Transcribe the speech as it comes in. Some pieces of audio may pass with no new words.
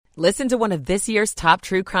Listen to one of this year's top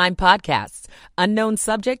true crime podcasts. Unknown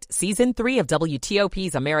Subject, Season 3 of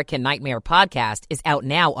WTOP's American Nightmare podcast is out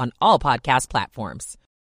now on all podcast platforms.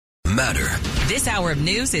 Matter. This hour of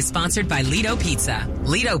news is sponsored by Lido Pizza.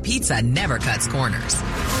 Lido Pizza never cuts corners.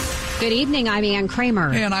 Good evening, I'm Ann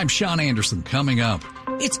Kramer. And I'm Sean Anderson. Coming up.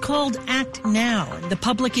 It's called Act Now. The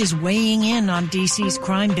public is weighing in on D.C.'s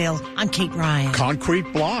crime bill. I'm Kate Ryan.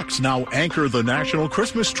 Concrete blocks now anchor the national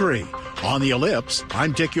Christmas tree. On the Ellipse,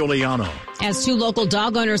 I'm Dick Iuliano. As 2 local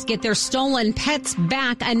dog owners get their stolen pets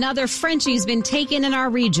back, another Frenchie's been taken in our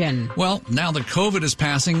region. Well, now that COVID is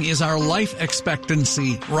passing, is our life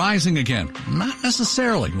expectancy rising again? Not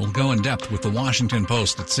necessarily. We'll go in depth with the Washington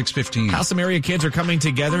Post at 6:15. How some area kids are coming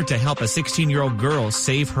together to help a 16-year-old girl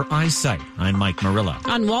save her eyesight. I'm Mike Marilla.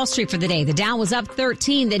 On Wall Street for the day, the Dow was up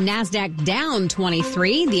 13, the NASDAQ down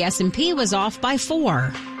 23, the S&P was off by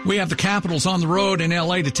 4. We have the Capitals on the road in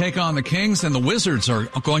L.A. to take on the Kings, and the Wizards are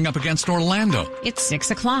going up against Orlando. It's 6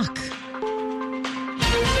 o'clock.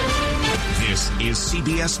 This is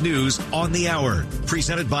CBS News on the Hour,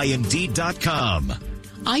 presented by Indeed.com.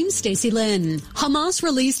 I'm Stacey Lynn. Hamas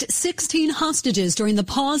released 16 hostages during the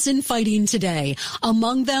pause in fighting today,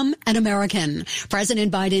 among them an American.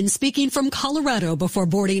 President Biden speaking from Colorado before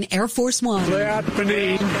boarding Air Force One. Leat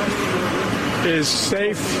Benin is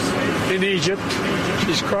safe in Egypt.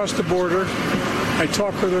 She's crossed the border. I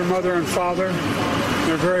talked with her mother and father.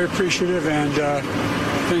 They're very appreciative, and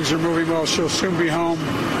things are moving well. She'll soon be home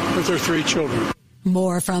with her 3 children.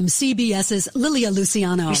 More from CBS's Lilia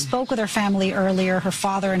Luciano. We spoke with her family earlier, her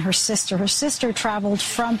father and her sister. Her sister traveled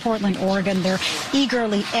from Portland, Oregon. They're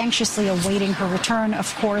eagerly, anxiously awaiting her return,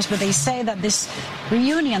 of course, but they say that this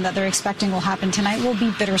reunion that they're expecting will happen tonight will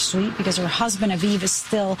be bittersweet because her husband, Aviv, is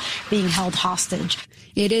still being held hostage.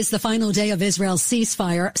 It is the final day of Israel's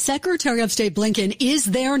ceasefire. Secretary of State Blinken is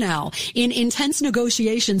there now in intense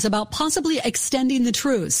negotiations about possibly extending the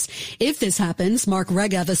truce. If this happens, Mark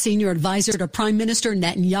Regev, a senior advisor to Prime Minister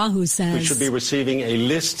Netanyahu, says we should be receiving a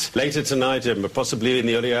list later tonight, possibly in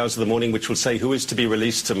the early hours of the morning, which will say who is to be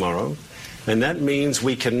released tomorrow. And that means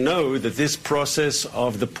we can know that this process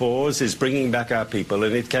of the pause is bringing back our people,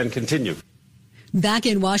 and it can continue. Back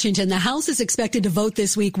in Washington, the House is expected to vote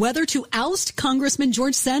this week whether to oust Congressman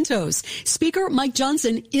George Santos. Speaker Mike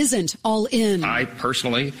Johnson isn't all in. I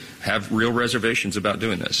personally have real reservations about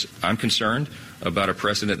doing this. I'm concerned about a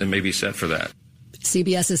precedent that may be set for that.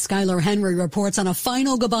 CBS's Skylar Henry reports on a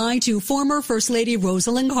final goodbye to former First Lady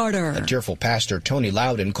Rosalind Carter. A tearful pastor, Tony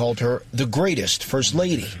Loudon, called her the greatest First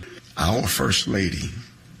Lady. Our First Lady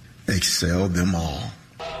excelled them all.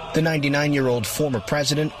 The 99-year-old former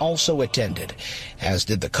president also attended, as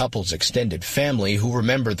did the couple's extended family who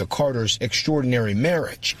remembered the Carters' extraordinary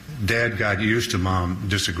marriage. Dad got used to Mom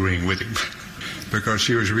disagreeing with him because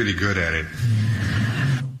she was really good at it.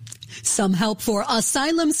 Some help for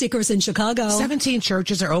asylum seekers in Chicago. 17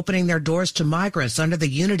 churches are opening their doors to migrants under the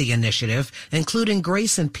Unity Initiative, including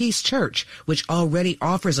Grace and Peace Church, which already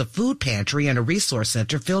offers a food pantry and a resource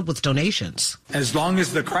center filled with donations. As long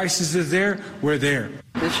as the crisis is there, we're there.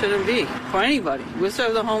 This shouldn't be for anybody. We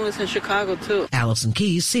serve the homeless in Chicago, too. Allison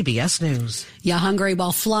Keyes, CBS News. You hungry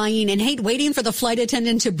while flying and hate waiting for the flight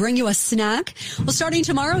attendant to bring you a snack? Well, starting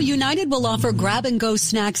tomorrow, United will offer grab-and-go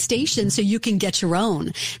snack stations so you can get your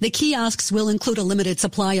own. The kiosks will include a limited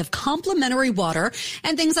supply of complimentary water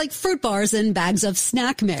and things like fruit bars and bags of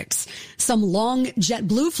snack mix. Some long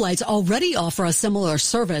JetBlue flights already offer a similar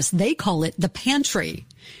service. They call it the pantry.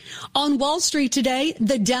 On Wall Street today,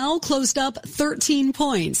 the Dow closed up 13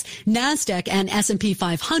 points. NASDAQ and S&P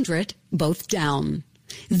 500 both down.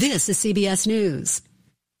 This is CBS News.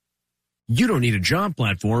 You don't need a job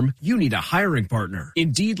platform, you need a hiring partner.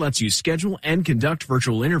 Indeed lets you schedule and conduct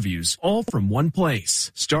virtual interviews all from one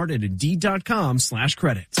place. Start at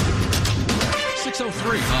Indeed.com/credit.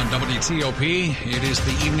 6:03 on WTOP. It is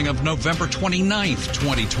the evening of November 29th,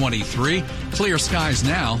 2023. Clear skies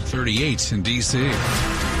now, 38 in D.C.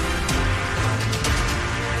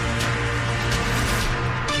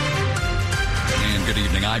 Good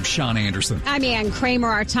evening. I'm Sean Anderson. I'm Ann Kramer.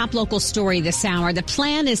 Our top local story this hour. The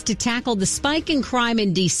plan is to tackle the spike in crime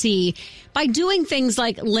in D.C. by doing things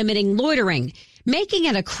like limiting loitering, making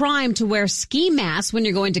it a crime to wear ski masks when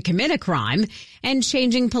you're going to commit a crime, and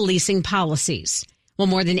changing policing policies. Well,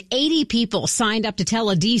 more than 80 people signed up to tell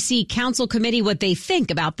a D.C. council committee what they think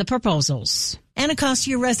about the proposals.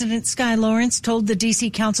 Anacostia resident Sky Lawrence told the D.C.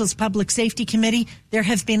 Council's Public Safety Committee there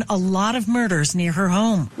have been a lot of murders near her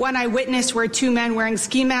home. One I witnessed where 2 men wearing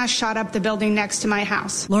ski masks shot up the building next to my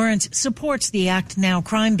house. Lawrence supports the Act Now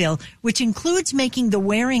crime bill, which includes making the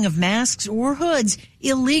wearing of masks or hoods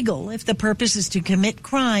illegal if the purpose is to commit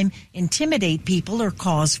crime, intimidate people, or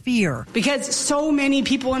cause fear. Because so many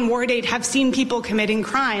people in Ward 8 have seen people committing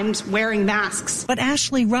crimes wearing masks. But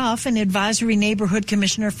Ashley Ruff, an advisory neighborhood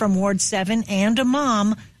commissioner from Ward 7 and a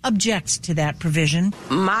mom, objects to that provision.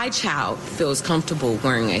 My child feels comfortable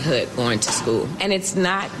wearing a hood going to school, and it's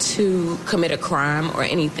not to commit a crime or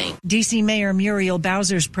anything. D.C. Mayor Muriel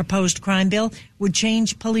Bowser's proposed crime bill would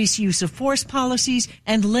change police use of force policies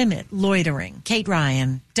and limit loitering. Kate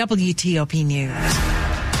Ryan, WTOP News.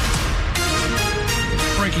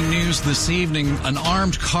 Breaking news this evening, an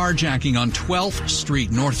armed carjacking on 12th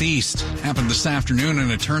Street Northeast happened this afternoon,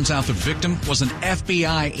 and it turns out the victim was an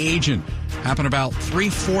FBI agent. Happened about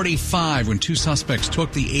 3:45 when 2 suspects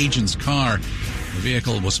took the agent's car. The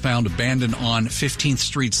vehicle was found abandoned on 15th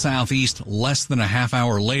Street Southeast less than a half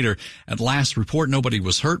hour later. At last report, nobody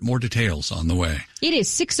was hurt. More details on the way. It is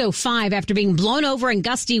 6:05 after being blown over in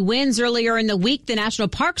gusty winds earlier in the week. The National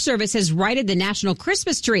Park Service has righted the National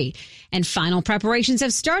Christmas tree, and final preparations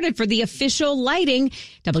have started for the official lighting.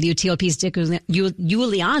 WTOP's Dick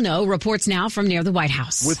Giuliano reports now from near the White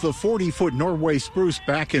House. With the 40-foot Norway spruce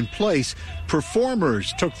back in place,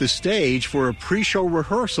 performers took the stage for a pre-show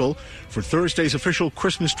rehearsal for Thursday's official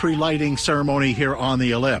Christmas tree lighting ceremony here on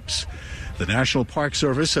the Ellipse. The National Park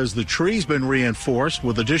Service says the tree's been reinforced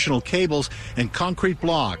with additional cables and concrete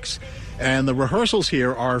blocks. And the rehearsals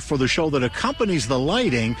here are for the show that accompanies the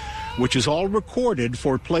lighting, which is all recorded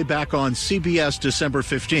for playback on CBS December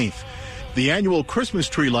 15th. The annual Christmas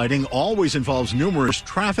tree lighting always involves numerous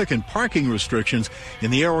traffic and parking restrictions in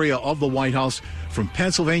the area of the White House from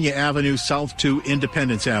Pennsylvania Avenue south to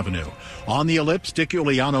Independence Avenue. On the Ellipse, Dick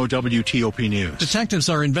Giuliano, WTOP News. Detectives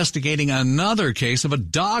are investigating another case of a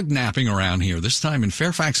dog napping around here, this time in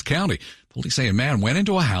Fairfax County. Police say a man went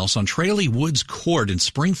into a house on Trailey Woods Court in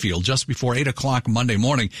Springfield just before 8 o'clock Monday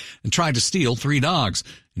morning and tried to steal 3 dogs.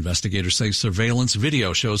 Investigators say surveillance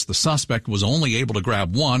video shows the suspect was only able to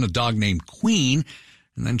grab one, a dog named Queen,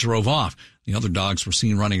 and then drove off. The other dogs were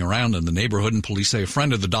seen running around in the neighborhood, and police say a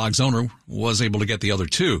friend of the dog's owner was able to get the other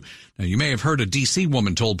 2. Now, you may have heard a D.C.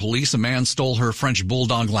 woman told police a man stole her French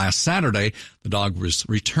bulldog last Saturday. The dog was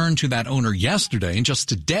returned to that owner yesterday, and just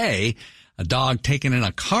today, a dog taken in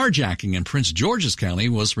a carjacking in Prince George's County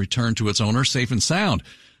was returned to its owner safe and sound.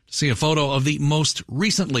 To see a photo of the most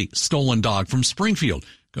recently stolen dog from Springfield,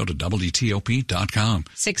 go to WTOP.com.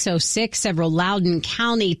 6:06, several Loudoun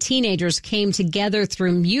County teenagers came together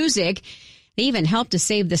through music. They even helped to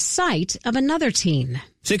save the sight of another teen.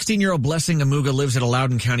 16-year-old Blessing Amuga lives at a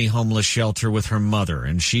Loudoun County homeless shelter with her mother,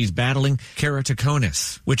 and she's battling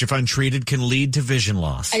keratoconus, which, if untreated, can lead to vision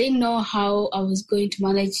loss. I didn't know how I was going to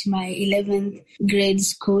manage my 11th grade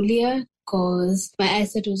school year because my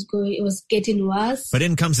eyesight was getting worse. But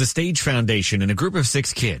in comes the Stage Foundation and a group of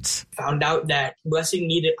 6 kids. Found out that Blessing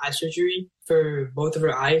needed eye surgery for both of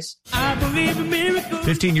her eyes. I believe in miracles.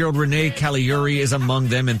 15-year-old Renee Caliuri is among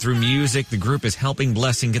them, and through music, the group is helping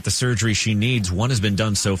Blessing get the surgery she needs. One has been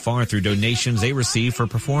done so far through donations they receive for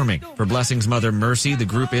performing. For Blessing's mother, Mercy, the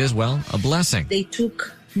group is, well, a blessing. They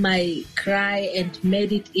took my cry and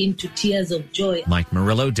made it into tears of joy. Mike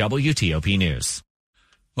Murillo, WTOP News.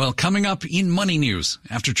 Well, coming up in Money News,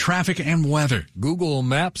 after traffic and weather. Google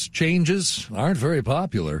Maps changes aren't very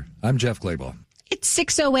popular. I'm Jeff Claybaugh. It's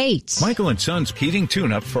 6:08. Michael & Son's heating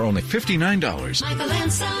tune-up for only $59. Michael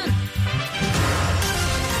 & Son.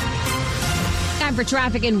 Time for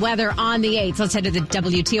traffic and weather on the 8th. Let's head to the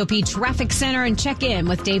WTOP Traffic Center and check in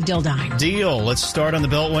with Dave Dildine. Deal. Let's start on the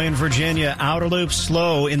Beltway in Virginia. Outer loop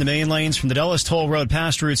slow in the main lanes from the Dulles Toll Road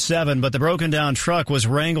past Route 7, but the broken down truck was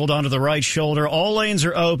wrangled onto the right shoulder. All lanes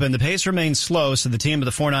are open. The pace remains slow, so the team of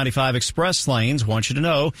the 495 express lanes want you to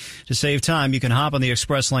know to save time, you can hop on the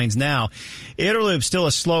express lanes now. Inner loop still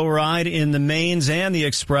a slow ride in the mains and the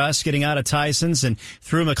express, getting out of Tyson's and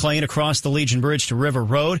through McLean across the Legion Bridge to River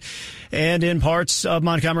Road. And in parts of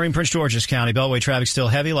Montgomery and Prince George's County, Beltway traffic still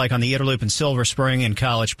heavy, like on the Inner Loop in Silver Spring and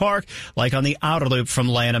College Park, like on the Outer Loop from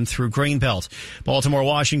Lanham through Greenbelt.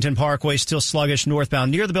 Baltimore-Washington Parkway still sluggish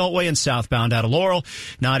northbound near the Beltway and southbound out of Laurel.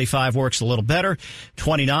 95 works a little better.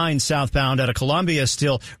 29 southbound out of Columbia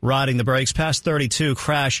still riding the brakes. Past 32,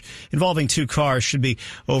 crash involving 2 cars should be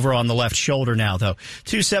over on the left shoulder now, though.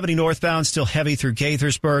 270 northbound still heavy through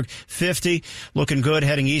Gaithersburg. 50 looking good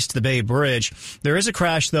heading east to the Bay Bridge. There is a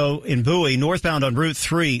crash, though, in Bowie, north northbound on Route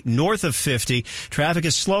 3 north of 50. Traffic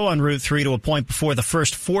is slow on Route 3 to a point before the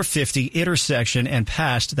first 450 intersection and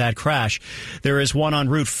past that crash. There is one on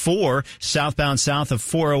Route 4 southbound south of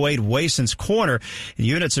 408 Wason's Corner. And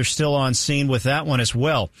units are still on scene with that one as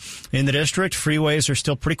well. In the district, freeways are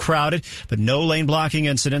still pretty crowded, but no lane blocking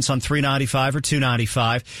incidents on 395 or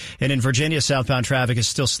 295. And in Virginia, southbound traffic is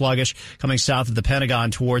still sluggish coming south of the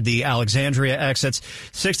Pentagon toward the Alexandria exits.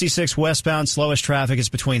 66 westbound, slowest traffic is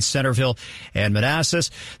between Centerville and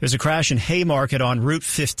Manassas. There's a crash in Haymarket on Route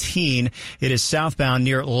 15. It is southbound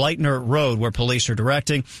near Leitner Road where police are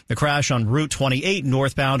directing. The crash on Route 28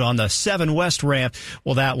 northbound on the 7 West ramp,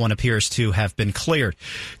 well, that one appears to have been cleared.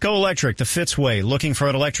 Go electric the Fitzway. Looking for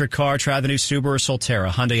an electric car? Try the new Subaru Solterra,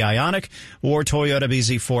 Hyundai Ioniq, or Toyota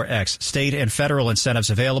BZ4X. State and federal incentives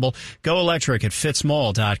available. Go electric at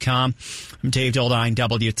fitzmall.com. I'm Dave Dildine,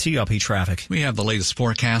 WTOP Traffic. We have the latest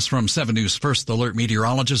forecast from 7 News First Alert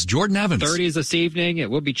meteorologist Jordan Evans. 30s this evening. It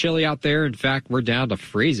will be chilly out there. In fact, we're down to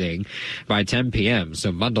freezing by 10 p.m.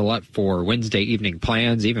 So bundle up for Wednesday evening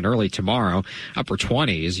plans, even early tomorrow. Upper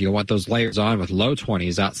 20s. You'll want those layers on with low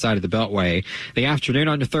 20s outside of the Beltway. The afternoon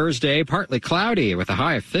on Thursday, partly cloudy with a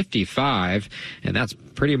high of 55. And that's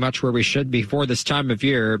pretty much where we should be for this time of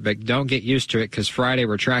year, but don't get used to it because Friday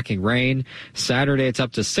we're tracking rain. Saturday it's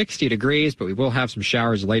up to 60 degrees, but we will have some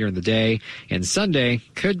showers later in the day. And Sunday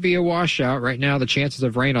could be a washout. Right now the chances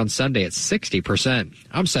of rain on Sunday at 60%.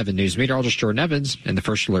 I'm 7 News meteorologist Jordan Evans in the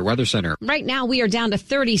First Alert Weather Center. Right now we are down to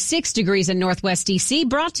 36 degrees in Northwest D.C.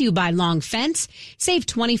 Brought to you by Long Fence. Save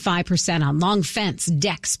 25% on Long Fence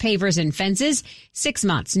decks, pavers, and fences. 6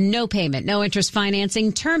 months, no payment, no interest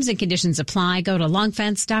financing. Terms and conditions apply. Go to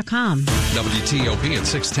longfence.com. WTOP at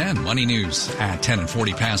 6:10. Money News at 10 and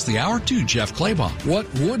 40 past the hour to Jeff Claybaugh.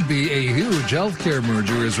 What would be a huge healthcare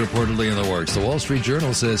merger is reportedly in the works. The Wall Street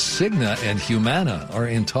Journal says Cigna and Humana are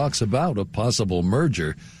in talks about a possible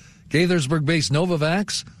merger. Gaithersburg-based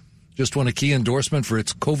Novavax just won a key endorsement for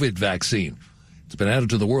its COVID vaccine. It's been added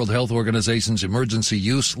to the World Health Organization's emergency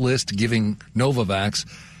use list, giving Novavax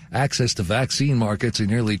access to vaccine markets in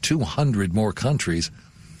nearly 200 more countries.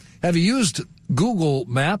 Have you used Google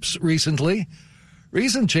Maps recently?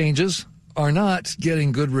 Recent changes are not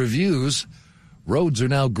getting good reviews. Roads are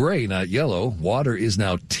now gray, not yellow. Water is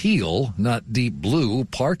now teal, not deep blue.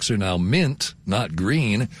 Parks are now mint, not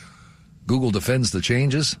green. Google defends the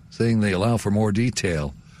changes, saying they allow for more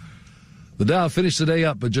detail. The Dow finished the day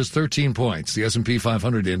up by just 13 points. The S&P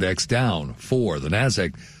 500 index down 4. The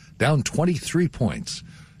Nasdaq down 23 points.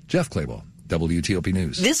 Jeff Claybaugh, WTOP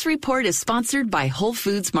News. This report is sponsored by Whole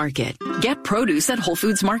Foods Market. Get produce at Whole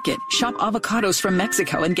Foods Market. Shop avocados from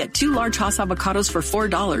Mexico and get 2 large Hass avocados for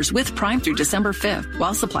 $4 with Prime through December 5th.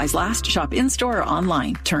 While supplies last, shop in-store or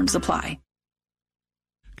online. Terms apply.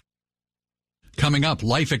 Coming up,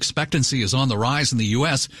 life expectancy is on the rise in the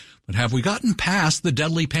U.S., but have we gotten past the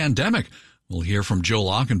deadly pandemic? We'll hear from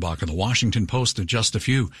Joel Achenbach of the Washington Post in just a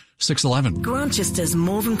few. 6:11. Grantchester's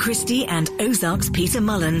Morven Christie and Ozark's Peter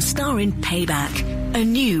Mullen star in Payback, a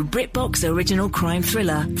new BritBox original crime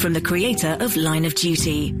thriller from the creator of Line of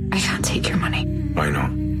Duty. I can't take your money. I know.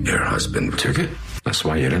 Your husband took it. That's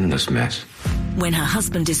why you're in this mess. When her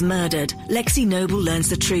husband is murdered, Lexi Noble learns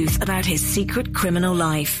the truth about his secret criminal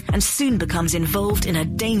life and soon becomes involved in a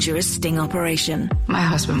dangerous sting operation. My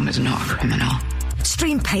husband was not a criminal.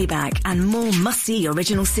 Stream Payback and more must-see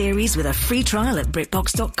original series with a free trial at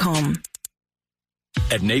BritBox.com.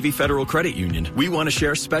 At Navy Federal Credit Union, we want to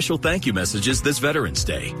share special thank you messages this Veterans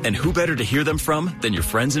Day. And who better to hear them from than your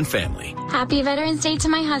friends and family? Happy Veterans Day to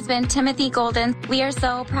my husband, Timothy Golden. We are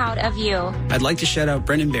so proud of you. I'd like to shout out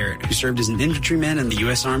Brendan Barrett, who served as an infantryman in the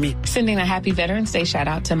U.S. Army. Sending a happy Veterans Day shout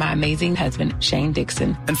out to my amazing husband, Shane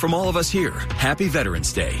Dixon. And from all of us here, happy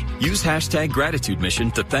Veterans Day. Use hashtag Gratitude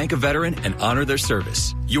Mission to thank a veteran and honor their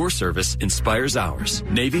service. Your service inspires ours.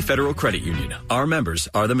 Navy Federal Credit Union. Our members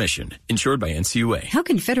are the mission. Insured by NCUA. How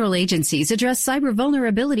can federal agencies address cyber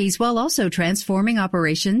vulnerabilities while also transforming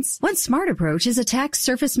operations? One smart approach is attack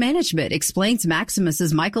surface management, explains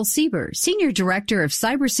Maximus's Michael Sieber, Senior Director of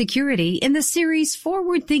Cybersecurity in the series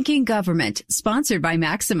Forward Thinking Government, sponsored by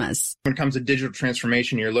Maximus. When it comes to digital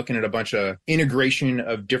transformation, you're looking at a bunch of integration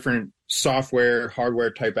of different software,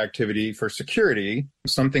 hardware type activity for security.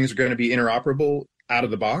 Some things are going to be interoperable out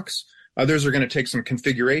of the box. Others are going to take some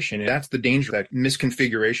configuration. And that's the danger, that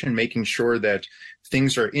misconfiguration, making sure that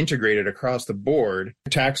things are integrated across the board.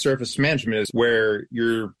 Attack surface management is where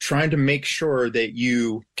you're trying to make sure that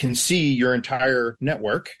you can see your entire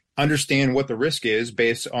network, understand what the risk is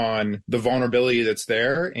based on the vulnerability that's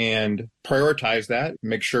there, and prioritize that,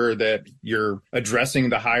 make sure that you're addressing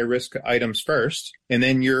the high risk items first, and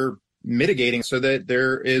then you're mitigating so that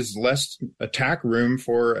there is less attack room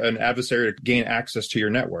for an adversary to gain access to your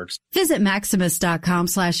networks. Visit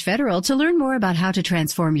Maximus.com/federal to learn more about how to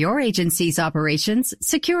transform your agency's operations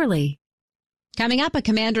securely. Coming up, a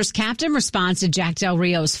commander's captain responds to Jack Del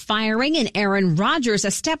Rio's firing, and Aaron Rodgers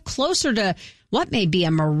a step closer to what may be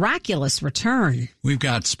a miraculous return. We've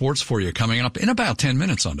got sports for you coming up in about 10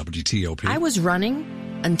 minutes on WTOP. I was running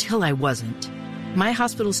until I wasn't. My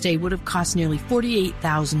hospital stay would have cost nearly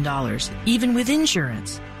 $48,000, even with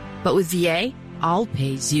insurance. But with VA, I'll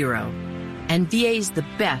pay zero. And VA is the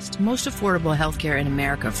best, most affordable healthcare in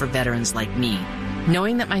America for veterans like me.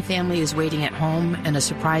 Knowing that my family is waiting at home and a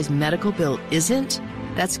surprise medical bill isn't,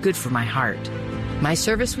 that's good for my heart. My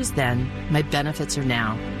service was then, my benefits are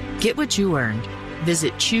now. Get what you earned.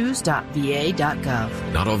 Visit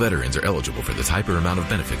choose.va.gov. Not all veterans are eligible for the type or amount of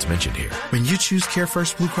benefits mentioned here. When you choose Care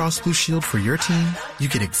First Blue Cross Blue Shield for your team, you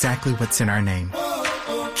get exactly what's in our name.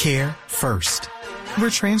 Care First.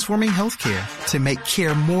 We're transforming healthcare to make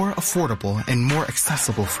care more affordable and more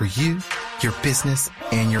accessible for you, your business,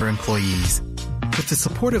 and your employees. With the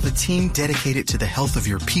support of a team dedicated to the health of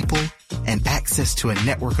your people and access to a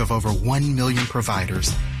network of over 1 million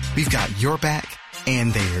providers, we've got your back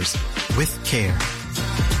and theirs with care.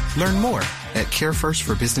 Learn more at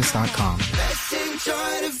carefirstforbusiness.com.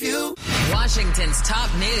 Washington's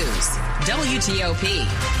top news, WTOP.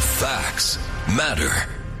 Facts matter.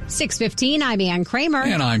 6:15, I'm Ann Kramer.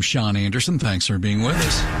 And I'm Sean Anderson. Thanks for being with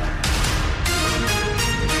us.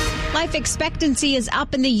 Life expectancy is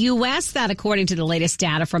up in the U.S. That, according to the latest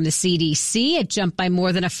data from the CDC, it jumped by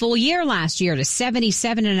more than a full year last year to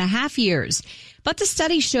 77.5 years. But the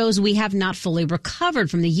study shows we have not fully recovered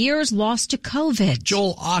from the years lost to COVID.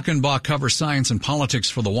 Joel Achenbach covers science and politics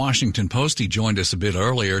for the Washington Post. He joined us a bit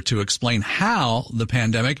earlier to explain how the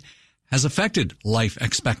pandemic has affected life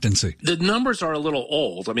expectancy. The numbers are a little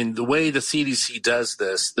old. I mean, the way the CDC does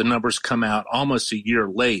this, the numbers come out almost a year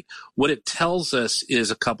late. What it tells us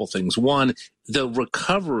is a couple things. One, the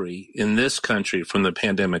recovery in this country from the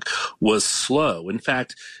pandemic was slow. In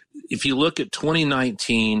fact, if you look at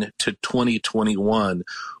 2019 to 2021,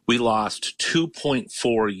 we lost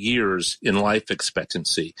 2.4 years in life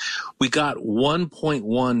expectancy. We got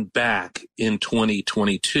 1.1 back in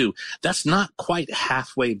 2022. That's not quite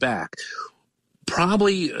halfway back.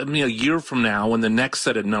 Probably a year from now, when the next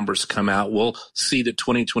set of numbers come out, we'll see that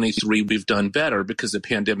 2023 we've done better because the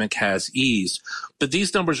pandemic has eased. But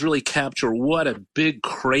these numbers really capture what a big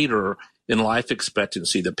crater in life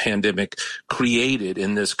expectancy the pandemic created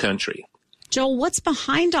in this country. Joel, what's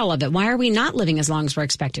behind all of it? Why are we not living as long as we're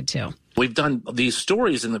expected to? We've done these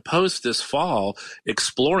stories in the Post this fall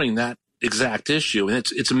exploring that exact issue, and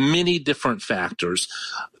it's many different factors.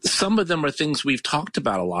 Some of them are things we've talked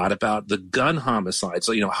about a lot, about the gun homicides,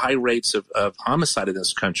 high rates of homicide in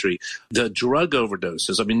this country, the drug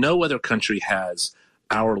overdoses. I mean, no other country has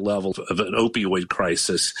our level of an opioid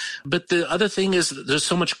crisis. But the other thing is there's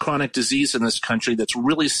so much chronic disease in this country that's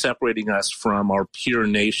really separating us from our peer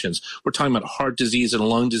nations. We're talking about heart disease and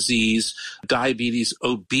lung disease, diabetes,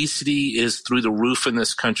 obesity is through the roof in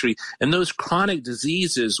this country. And those chronic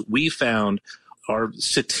diseases we found are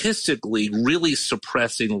statistically really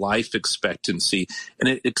suppressing life expectancy. And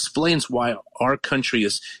it explains why our country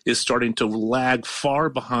is starting to lag far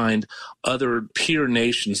behind other peer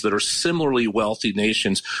nations that are similarly wealthy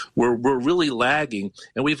nations. We're really lagging,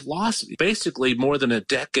 and we've lost basically more than a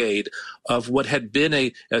decade of what had been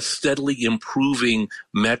a steadily improving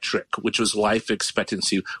metric, which was life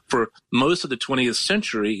expectancy. For most of the 20th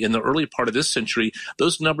century, in the early part of this century,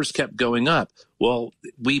 those numbers kept going up. Well,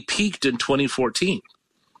 we peaked in 2014.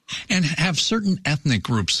 And have certain ethnic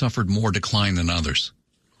groups suffered more decline than others?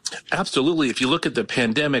 Absolutely. If you look at the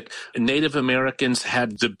pandemic, Native Americans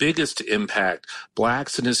had the biggest impact.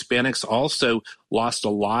 Blacks and Hispanics also lost a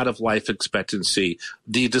lot of life expectancy.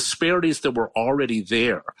 The disparities that were already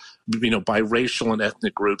there, by racial and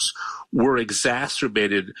ethnic groups, were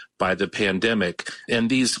exacerbated by the pandemic. And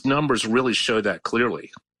these numbers really show that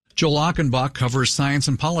clearly. Joel Achenbach covers science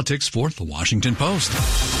and politics for The Washington Post.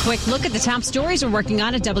 Quick look at the top stories we're working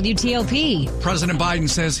on at WTOP. President Biden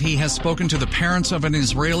says he has spoken to the parents of an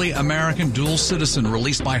Israeli-American dual citizen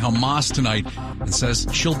released by Hamas tonight and says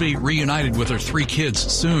she'll be reunited with her 3 kids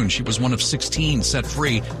soon. She was one of 16 set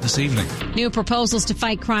free this evening. New proposals to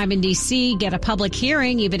fight crime in D.C. get a public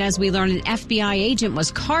hearing, even as we learn an FBI agent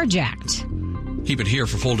was carjacked. Keep it here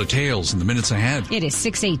for full details in the minutes ahead. It is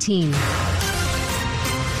 6:18.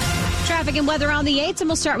 traffic and weather on the 8s, and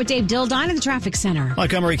we'll start with Dave Dildine in the traffic center.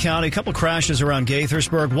 Montgomery County, a couple crashes around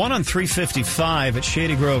Gaithersburg, one on 355 at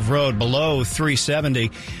Shady Grove Road below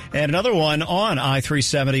 370, and another one on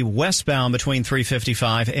I-370 westbound between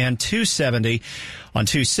 355 and 270. On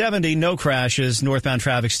 270, no crashes. Northbound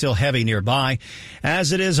traffic still heavy nearby,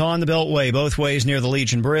 as it is on the Beltway, both ways near the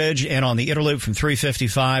Legion Bridge, and on the Interloop from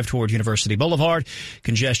 355 toward University Boulevard.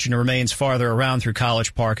 Congestion remains farther around through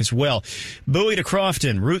College Park as well. Bowie to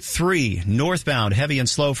Crofton, Route 3, northbound, heavy and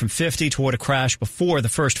slow from 50 toward a crash before the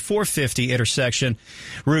first 450 intersection.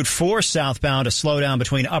 Route 4, southbound, a slowdown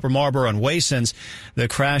between Upper Marlboro and Wasons. The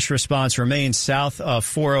crash response remains south of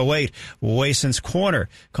 408, Wasons Corner,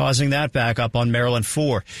 causing that backup on Maryland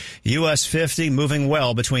 4. US 50 moving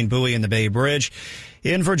well between Bowie and the Bay Bridge.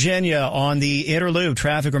 In Virginia, on the Interloop,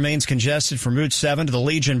 traffic remains congested from Route 7 to the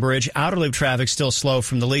Legion Bridge. Outer Loop traffic still slow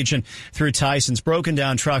from the Legion through Tyson's. Broken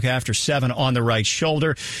down truck after 7 on the right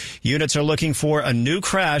shoulder. Units are looking for a new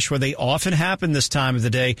crash where they often happen this time of the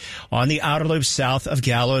day on the Outer Loop south of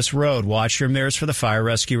Gallows Road. Watch your mirrors for the fire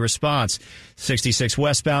rescue response. 66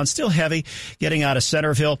 westbound, still heavy, getting out of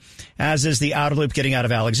Centerville, as is the Outer Loop getting out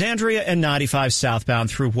of Alexandria, and 95 southbound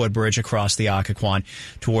through Woodbridge across the Occoquan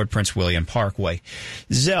toward Prince William Parkway.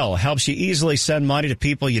 Zelle helps you easily send money to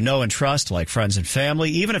people you know and trust, like friends and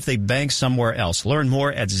family, even if they bank somewhere else. Learn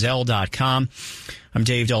more at Zelle.com. I'm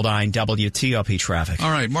Dave Dildine, WTOP Traffic.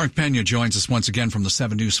 All right, Mark Pena joins us once again from the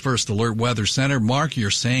 7 News First Alert Weather Center. Mark,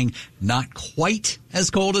 you're saying not quite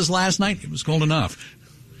as cold as last night? It was cold enough.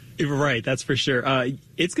 Right, that's for sure.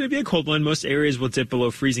 It's going to be a cold one. Most areas will dip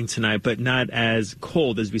below freezing tonight, but not as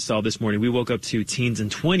cold as we saw this morning. We woke up to teens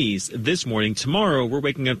and 20s this morning. Tomorrow, we're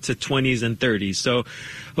waking up to 20s and 30s. So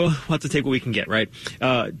we'll have to take what we can get, right?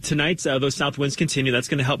 Tonight, those south winds continue. That's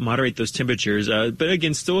going to help moderate those temperatures. But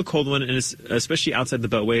again, still a cold one, and especially outside the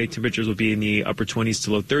Beltway, temperatures will be in the upper 20s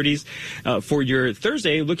to low 30s. For your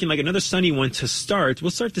Thursday, looking like another sunny one to start.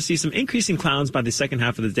 We'll start to see some increasing clouds by the second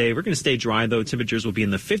half of the day. We're going to stay dry, though. Temperatures will be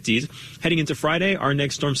in the 50s. Heading into Friday, our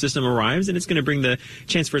next storm system arrives, and it's going to bring the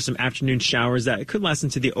chance for some afternoon showers that could last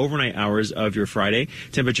into the overnight hours of your Friday.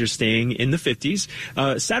 Temperatures staying in the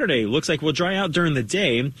 50s. Saturday looks like we'll dry out during the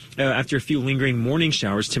day after a few lingering morning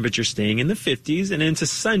showers. Temperatures staying in the 50s. And into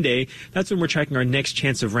Sunday, that's when we're tracking our next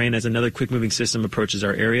chance of rain as another quick-moving system approaches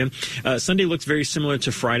our area. Sunday looks very similar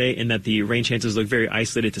to Friday in that the rain chances look very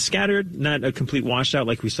isolated to scattered, not a complete washout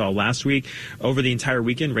like we saw last week. Over the entire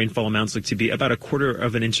weekend, rainfall amounts look to be about 1/4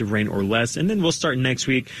 of an inch of rain or less. And then we'll start next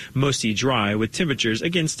week mostly dry with temperatures,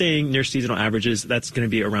 again, staying near seasonal averages. That's going to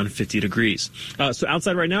be around 50 degrees. So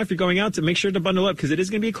outside right now, if you're going out, to make sure to bundle up because it is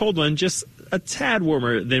going to be a cold one, just a tad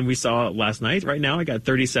warmer than we saw last night. Right now, I got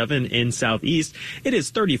 37 in Southeast. It is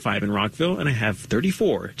 35 in Rockville, and I have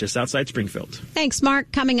 34 just outside Springfield. Thanks,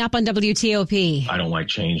 Mark. Coming up on WTOP. I don't like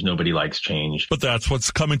change. Nobody likes change. But that's what's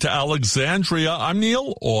coming to Alexandria. I'm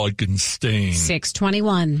Neil Augenstein.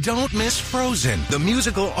 621. Don't miss Frozen. The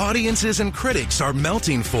musical audiences and critics are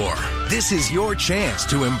melting for. This is your chance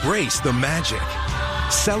to embrace the magic,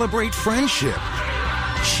 celebrate friendship,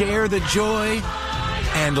 share the joy,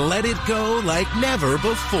 and let it go like never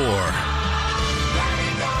before.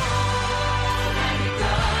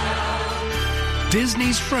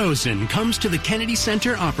 Disney's Frozen comes to the Kennedy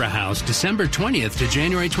Center Opera House December 20th to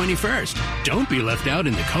January 21st. Don't be left out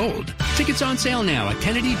in the cold. Tickets on sale now at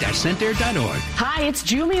kennedy-center.org. Hi, it's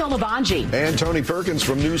Julie Olabanji. And Tony Perkins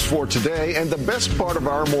from News 4 Today. And the best part of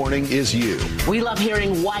our morning is you. We love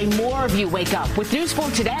hearing why more of you wake up with News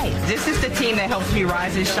 4 Today. This is the team that helps me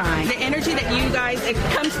rise and shine. The energy that you guys, it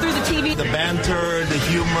comes through the TV. The banter, the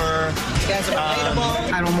humor. You guys are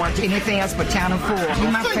relatable. I don't want anything else but Town and 4.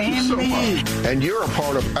 You're my family. And you're a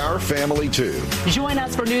part of our family, too. Join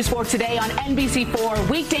us for News 4 Today on NBC4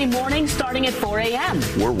 weekday morning starting at 4 a.m.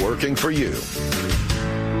 We're working for you.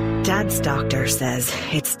 Dad's doctor says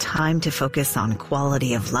it's time to focus on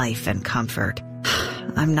quality of life and comfort.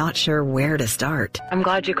 I'm not sure where to start. I'm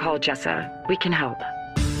glad you called, Jessa. We can help.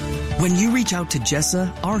 When you reach out to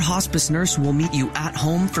Jessa, our hospice nurse will meet you at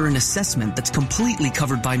home for an assessment that's completely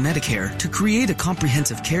covered by Medicare to create a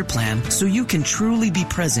comprehensive care plan so you can truly be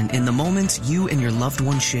present in the moments you and your loved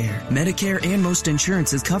one share. Medicare and most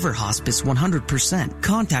insurances cover hospice 100%.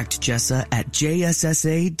 Contact Jessa at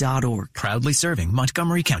jssa.org. Proudly serving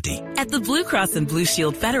Montgomery County. At the Blue Cross and Blue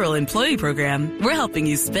Shield Federal Employee Program, we're helping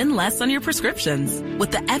you spend less on your prescriptions. With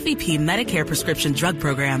the FEP Medicare Prescription Drug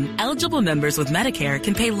Program, eligible members with Medicare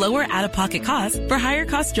can pay lower out-of-pocket costs for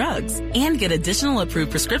higher-cost drugs and get additional approved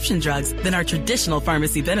prescription drugs than our traditional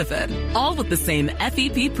pharmacy benefit, all with the same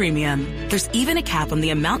FEP premium. There's even a cap on the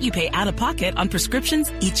amount you pay out-of-pocket on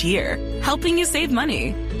prescriptions each year, helping you save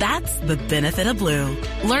money. That's the benefit of Blue.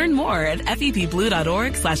 Learn more at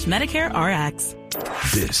fepblue.org/MedicareRx.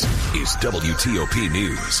 This is WTOP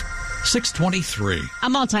News. 623. A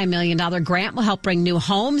multi-million-dollar grant will help bring new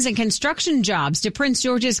homes and construction jobs to Prince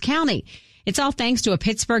George's County. It's all thanks to a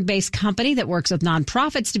Pittsburgh-based company that works with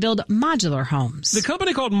nonprofits to build modular homes. The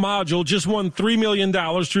company called Module just won $3 million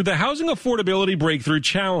through the Housing Affordability Breakthrough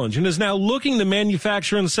Challenge and is now looking to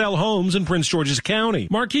manufacture and sell homes in Prince George's County.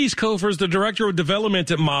 Marquise Kofer is the director of development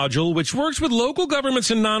at Module, which works with local governments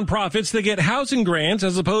and nonprofits that get housing grants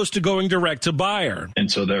as opposed to going direct to buyer.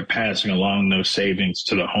 And so they're passing along those savings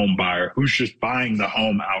to the home buyer who's just buying the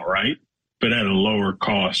home outright, but at a lower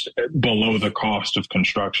cost, below the cost of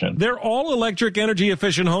construction. Their all-electric,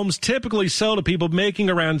 energy-efficient homes typically sell to people making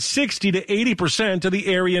around 60 to 80% of the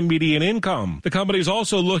area median income. The company is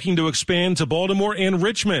also looking to expand to Baltimore and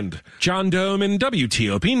Richmond. John Doman,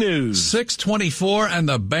 WTOP News. 624, and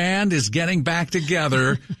the band is getting back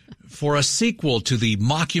together for a sequel to the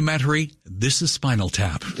mockumentary This is Spinal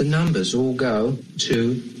Tap. The numbers all go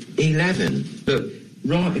to 11. Look.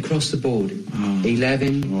 Right across the board.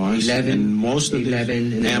 11, 11, and most of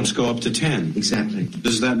 11, the amps go up to 10. Exactly.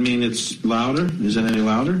 Does that mean it's louder? Is it any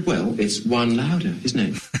louder? Well, it's one louder,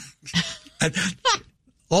 isn't it?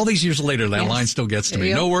 All these years later, that line still gets to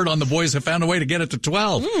me. No word on the boys have found a way to get it to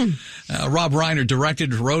 12. Rob Reiner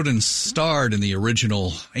directed, wrote, and starred in the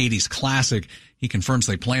original 80s classic. He confirms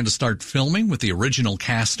they plan to start filming with the original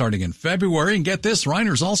cast starting in February. And get this,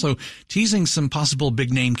 Reiner's also teasing some possible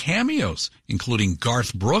big-name cameos, including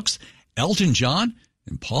Garth Brooks, Elton John,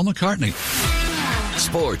 and Paul McCartney.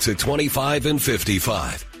 Sports at 25 and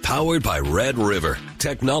 55. Powered by Red River.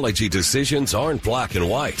 Technology decisions aren't black and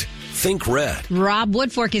white. Think red. Rob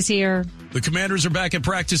Woodfork is here. The Commanders are back at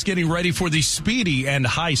practice getting ready for the speedy and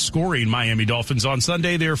high-scoring Miami Dolphins on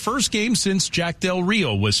Sunday, their first game since Jack Del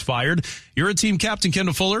Rio was fired. You're a team captain,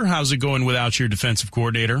 Kendall Fuller. How's it going without your defensive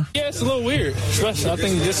coordinator? Yeah, it's a little weird. Especially, I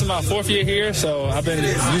think this is my fourth year here, so I've been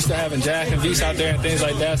used to having Jack and Veese out there and things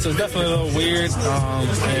like that, so it's definitely a little weird.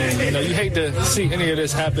 And, you hate to see any of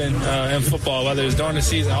this happen in football, whether it's during the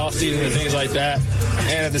season, off season, and things like that.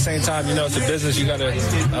 And at the same time, it's a business. You got to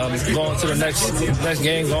go on to the next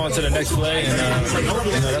game, go on to the next play, and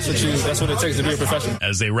that's what it takes to be a professional.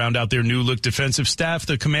 As they round out their new look defensive staff,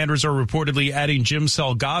 the Commanders are reportedly adding Jim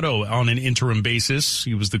Salgado on an interim basis.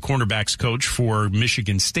 He was the cornerbacks coach for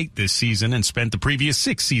Michigan State this season and spent the previous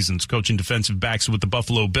 6 seasons coaching defensive backs with the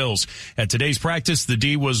Buffalo Bills. At today's practice, the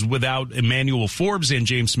D was without Emmanuel Forbes and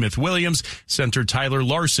James Smith-Williams. Center Tyler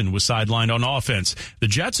Larson was sidelined on offense. The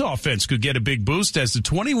Jets offense could get a big boost as the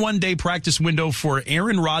 21-day practice window for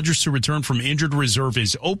Aaron Rodgers to return from injured reserve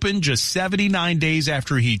is open just 79 days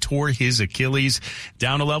after he tore his Achilles.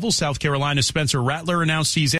 Down a level, South Carolina's Spencer Rattler announced he's